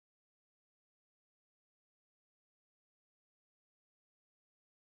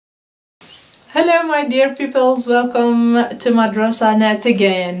Hello my dear pupils, welcome to Madrasa Net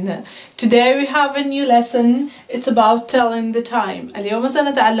again. Today we have a new lesson. It's about telling the time. اليوم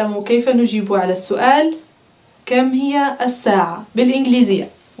سنتعلم كيف نجيب على السؤال كم هي الساعة بالإنجليزية.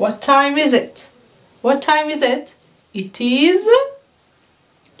 What time is it? What time is it? It is...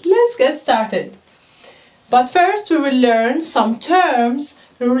 Let's get started. But first we will learn some terms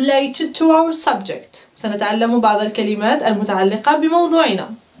related to our subject. سنتعلم بعض الكلمات المتعلقة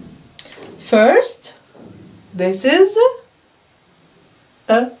بموضوعنا. First, this is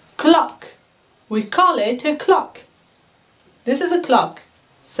a clock. We call it a clock. This is a clock.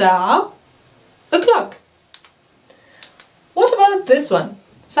 ساعة, a clock. What about this one?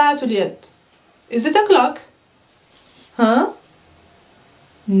 ساعة اليد. Is it a clock? Huh?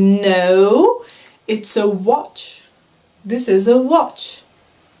 No, it's a watch. This is a watch.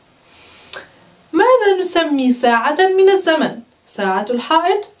 ماذا نسمي ساعة من الزمن؟ ساعة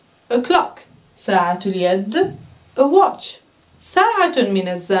الحائط a clock. ساعة اليد a watch. ساعة من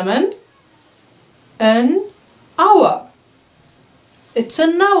الزمن an hour. It's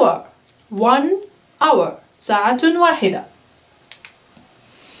an hour. 1 hour. ساعة واحدة.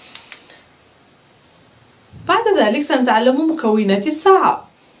 بعد ذلك سنتعلم مكونات الساعة.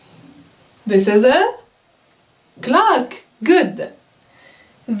 This is a clock. Good.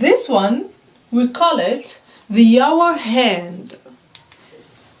 This one we call it the hour hand.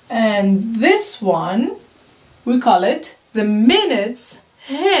 And this one, we call it the minutes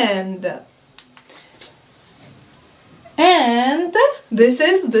hand. And this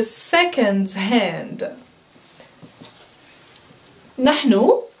is the seconds hand.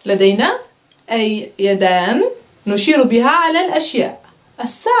 نحن لدينا أي يدان نشير بها على الأشياء.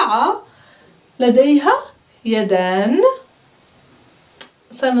 الساعة لديها يدان.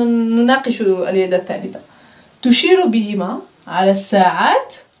 سنناقش اليد الثالثة. تشير بهما على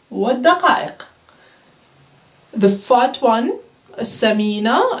الساعات والدقائق. The fat one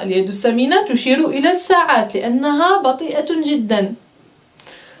السمينة اليد السمينة تشير إلى الساعات لأنها بطيئة جدا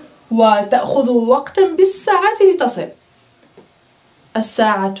وتأخذ وقتا بالساعات لتصل.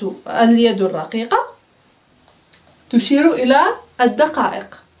 الساعة اليد الرقيقة تشير إلى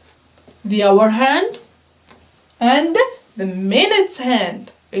الدقائق. The hour hand and the minutes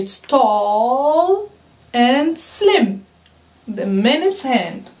hand. It's tall and slim. The minutes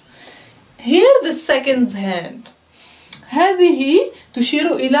hand. Here the seconds hand. هذه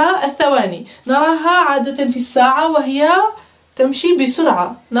تشير إلى الثواني. نراها عادة في الساعة وهي تمشي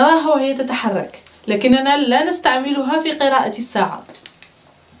بسرعة. نراها وهي تتحرك. لكننا لا نستعملها في قراءة الساعة.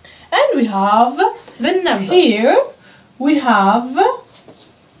 And we have the numbers. Here we have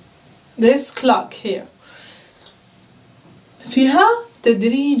this clock here. فيها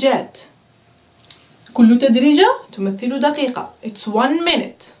تدريجات. كل تدريجة تمثل دقيقة. It's 1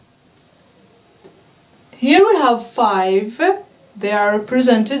 minute. Here we have 5. They are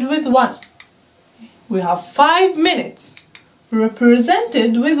represented with 1. We have 5 minutes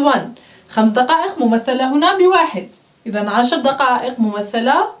represented with 1. 5 دقائق ممثلة هنا بواحد. إذن 10 دقائق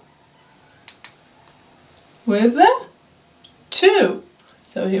ممثلة with 2.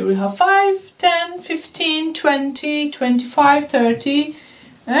 So here we have 5, 10, 15, 20, 25, 30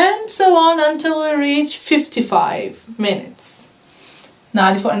 and so on until we reach 55 minutes.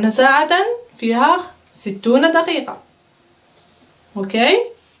 نعرف أن ساعة فيها 60 دقيقة. Okay?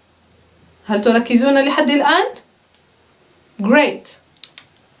 هل تركزون لحد الآن؟ Great.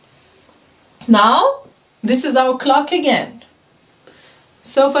 Now, this is our clock again.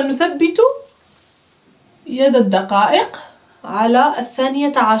 سوف نثبت يد الدقائق على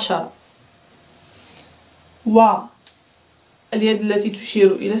 12. واليد التي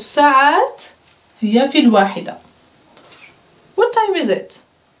تشير إلى الساعات هي في 1. What time is it?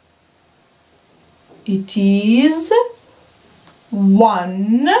 It is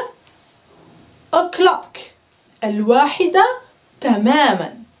 1 o'clock. 1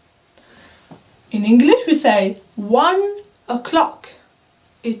 تماما. In English we say 1 o'clock.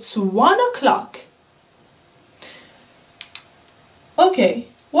 It's 1 o'clock. Okay,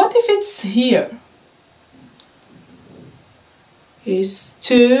 what if it's here? It's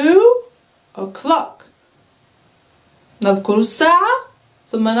 2 o'clock. نذكر الساعة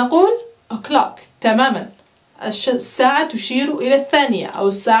ثم نقول o'clock تماما. الساعة تشير إلى الثانية أو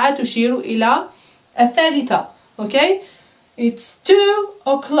الساعة تشير إلى الثالثة. Okay? It's 2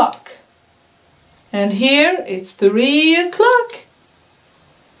 o'clock. And here it's 3 o'clock,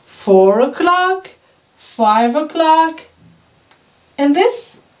 4 o'clock, 5 o'clock, and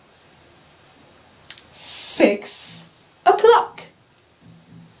this 6 o'clock.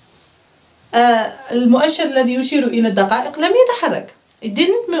 المؤشر الذي يشير إلى الدقائق لم يتحرك. It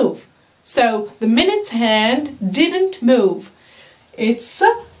didn't move. So the minute's hand didn't move. It's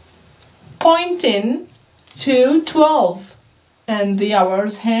pointing to 12. And the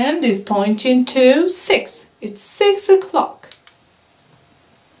hour's hand is pointing to 6. It's 6 o'clock.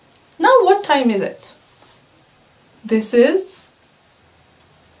 Now what time is it? This is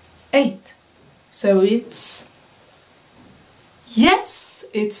 8. So it's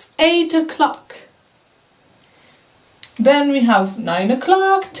 8 o'clock. Then we have 9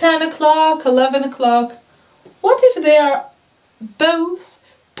 o'clock, 10 o'clock, 11 o'clock. What if they are both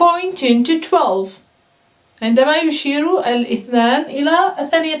pointing to 12? عندما يشير الاثنان إلى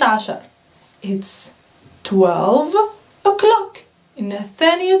 12. It's 12 o'clock. إنها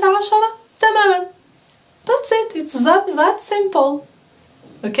 12 تماما. That's it. It's that simple.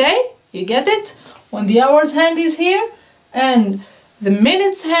 Okay? You get it? When the hour's hand is here and the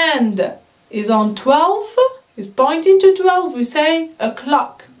minute's hand is on 12, is pointing to 12, we say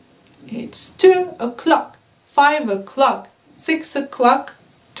o'clock. It's 2 o'clock, 5 o'clock, 6 o'clock,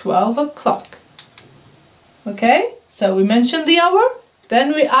 12 o'clock. Okay? So we mention the hour,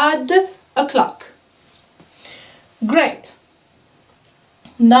 then we add o'clock. Great.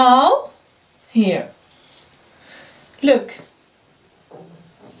 Now, here. Look.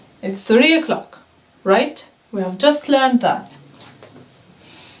 It's 3 o'clock, right? We have just learned that.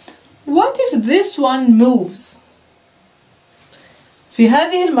 What if this one moves? في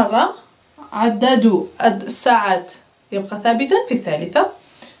هذه المرة عداد الساعات يبقى ثابتا في الثالثة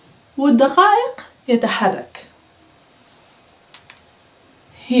والدقائق يتحرك.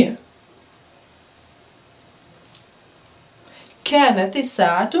 Here. كانت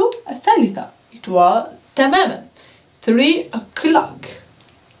الساعة الثالثة. It was تماما 3 o'clock.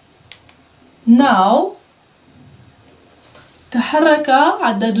 Now تحرك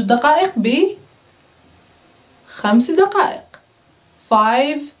عداد الدقائق ب5 دقائق.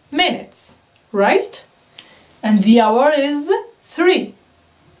 5 minutes, right? And the hour is 3.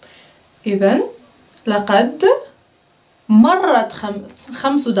 إذن لقد مرت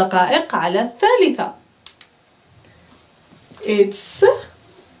 5 دقائق على الثالثة. It's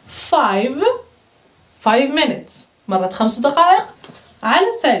 5 minutes. مرت 5 دقائق على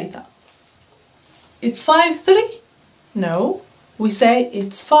الثالثة. It's 5:03. No, we say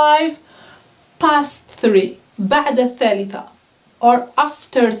it's 5 past 3. بعد الثالثة. Or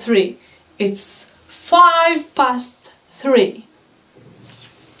after 3. It's 5 past 3.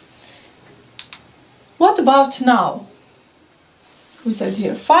 What about now? We said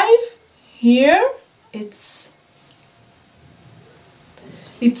here 5. Here it's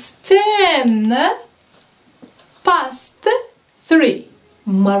 10 past 3.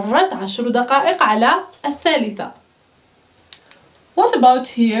 مرت 10 دقائق على الثالثة. What about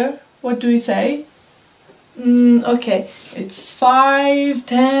here? What do we say? Okay, it's 5,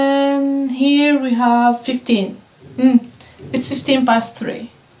 10. Here we have 15. It's 15 past 3.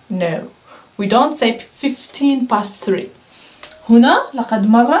 No, we don't say 15 past 3. هنا لقد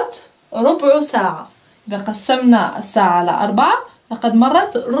مرت ربع ساعة. إذا قسمنا الساعة على 4 لقد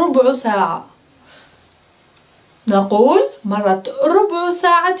مرت ربع ساعة. نقول مرت ربع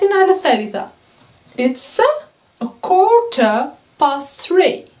ساعة على الثالثة. It's a quarter past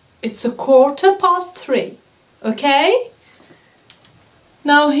 3. It's a quarter past 3. Okay?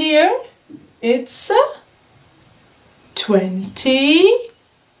 Now here it's 20.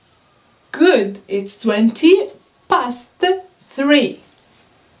 Good. It's 20 past 3.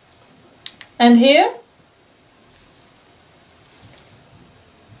 And here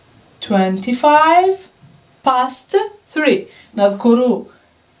 25 past 3. نذكر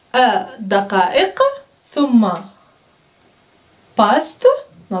الدقائق ثم past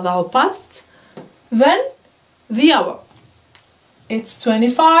نضع past then the hour. It's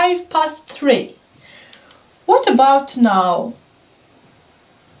 25 past 3. What about now?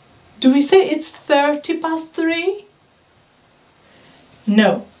 Do we say it's 30 past 3?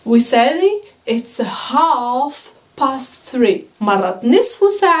 No, we say it's half past 3. مرت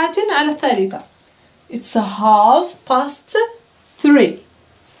نصف ساعة على الثالثة. It's a half past 3.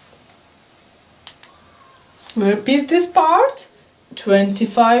 We repeat this part.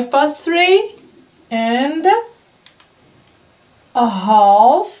 25 past 3 and a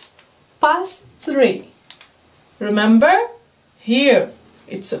half past 3. Remember, here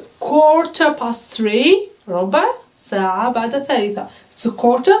it's a quarter past 3. ربع ساعة بعد الثالثة. It's a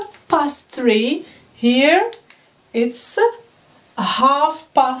quarter past 3. Here it's a half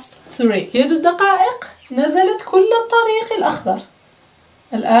past 3. يد الدقائق نزلت كل الطريق الأخضر.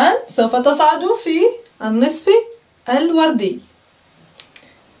 الآن سوف تصعد في النصف الوردي.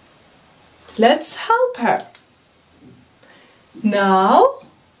 Let's help her. Now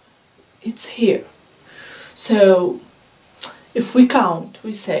it's here. So if we count,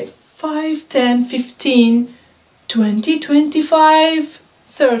 we say 5, 10, 15, 20, 25,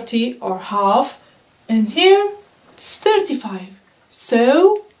 30 or half, and here it's 35.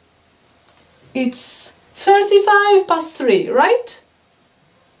 So it's 35 past 3, right?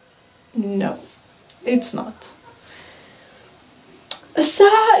 No, it's not.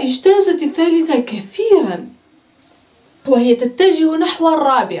 الساعة اجتازت الثالثة كثيرا وهي تتجه نحو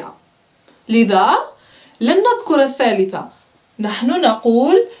الرابعة، لذا لن نذكر الثالثة، نحن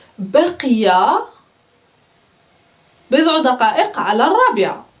نقول بقي بضع دقائق على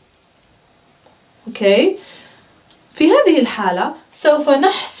الرابعة. أوكي؟ في هذه الحالة سوف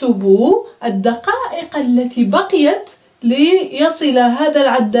نحسب الدقائق التي بقيت ليصل هذا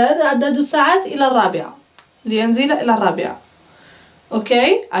العداد، عداد الساعات، إلى الرابعة، لينزل إلى الرابعة.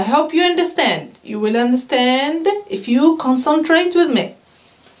 Okay, I hope you understand. You will understand if you concentrate with me.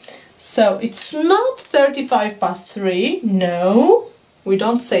 So it's not 35 past 3. No, we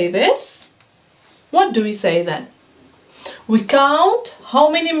don't say this. What do we say then? We count how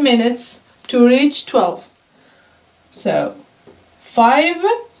many minutes to reach 12. So 5,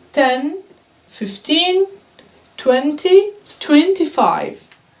 10, 15, 20, 25.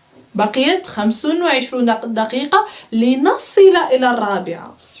 بقيت 25 دقيقة لنصل إلى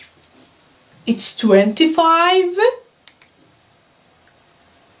الرابعة. It's 25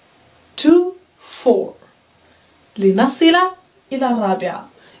 to 4. لنصل إلى الرابعة.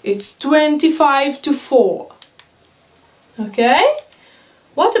 It's 25 to 4. Okay?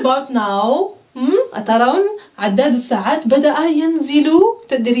 What about now? أترون عداد الساعات بدأ ينزل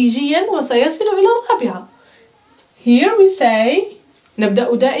تدريجيا وسيصل إلى الرابعة. Here we say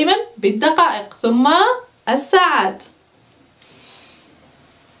نبدأ دائما بالدقائق ثم الساعات.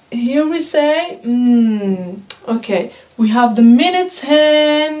 Here we say okay, we have the minutes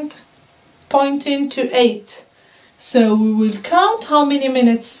hand pointing to 8. So we will count how many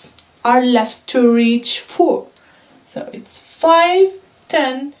minutes are left to reach 4. So it's 5,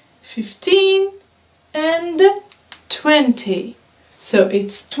 10, 15 and 20. So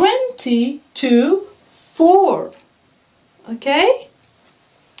it's 20 to 4. Okay?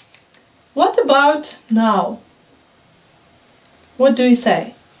 What about now? What do we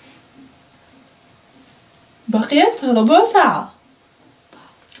say? بقيت ربع ساعة.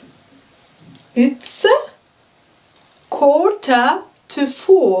 It's quarter to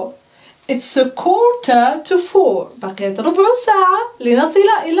 4. It's a quarter to 4. بقيت ربع ساعة لنصل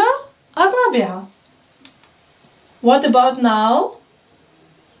إلى الرابعة. What about now?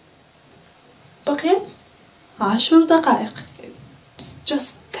 بقيت 10 دقائق. It's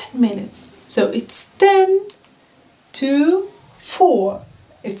just 10 minutes. So it's 10 to 4.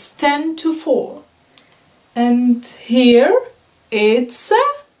 It's 10 to 4. And here it's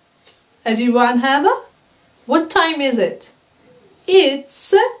أجيب عن هذا. What time is it?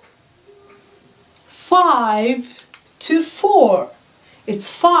 It's 5 to 4. It's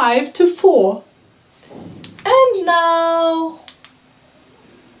 5 to 4. And now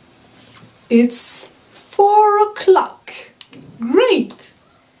it's 4 o'clock. Great.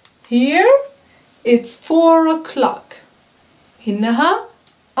 Here it's 4 o'clock. إنها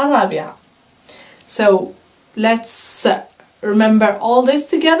الرابعة. So let's remember all this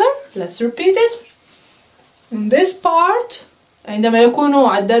together. Let's repeat it. In this part, عندما يكون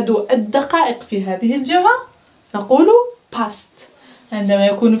عداد الدقائق في هذه الجهة نقول past. عندما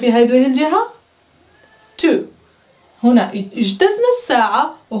يكون في هذه الجهة to. هنا اجتزنا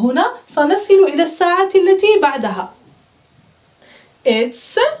الساعة وهنا سنصل إلى الساعة التي بعدها.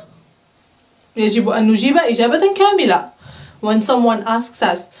 It's يجب أن نجيب إجابة كاملة. When someone asks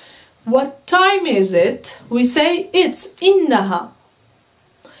us what time is it, we say it's إنها.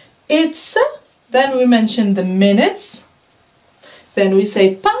 It's, then we mention the minutes, then we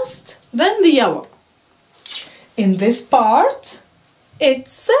say past, then the hour. In this part,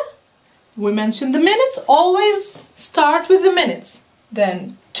 it's, we mention the minutes, always start with the minutes,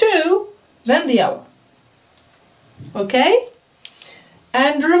 then to, then the hour. Okay?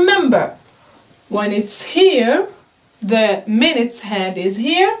 And remember, when it's here, the minutes hand is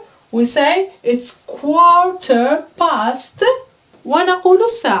here, we say it's quarter past ونقول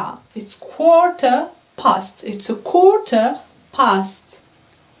الساعة. It's quarter past. It's a quarter past.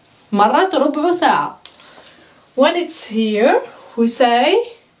 مرت ربع ساعة. When it's here, we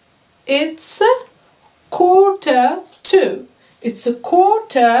say it's quarter to. It's a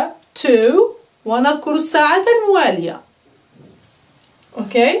quarter to ونذكر الساعة الموالية.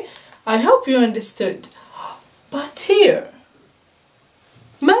 Okay? I hope you understood. But here,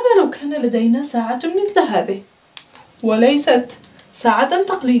 ماذا لو كان لدينا ساعة مثل هذه وليست ساعة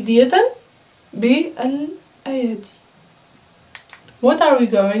تقليدية بالأيادي. What are we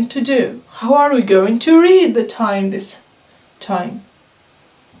going to do? How are we going to read the time this time?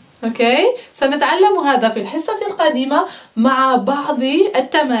 Okay? سنتعلم هذا في الحصة القادمة مع بعض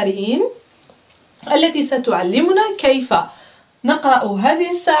التمارين التي ستعلمنا كيف نقرأ هذه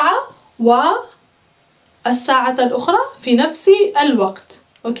الساعة والساعة الأخرى في نفس الوقت.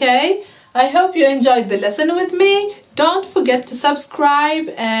 Okay? I hope you enjoyed the lesson with me. Don't forget to subscribe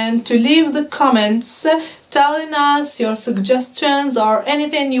and to leave the comments telling us your suggestions or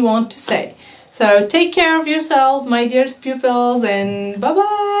anything you want to say. So take care of yourselves, my dear pupils, and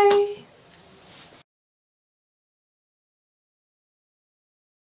bye-bye.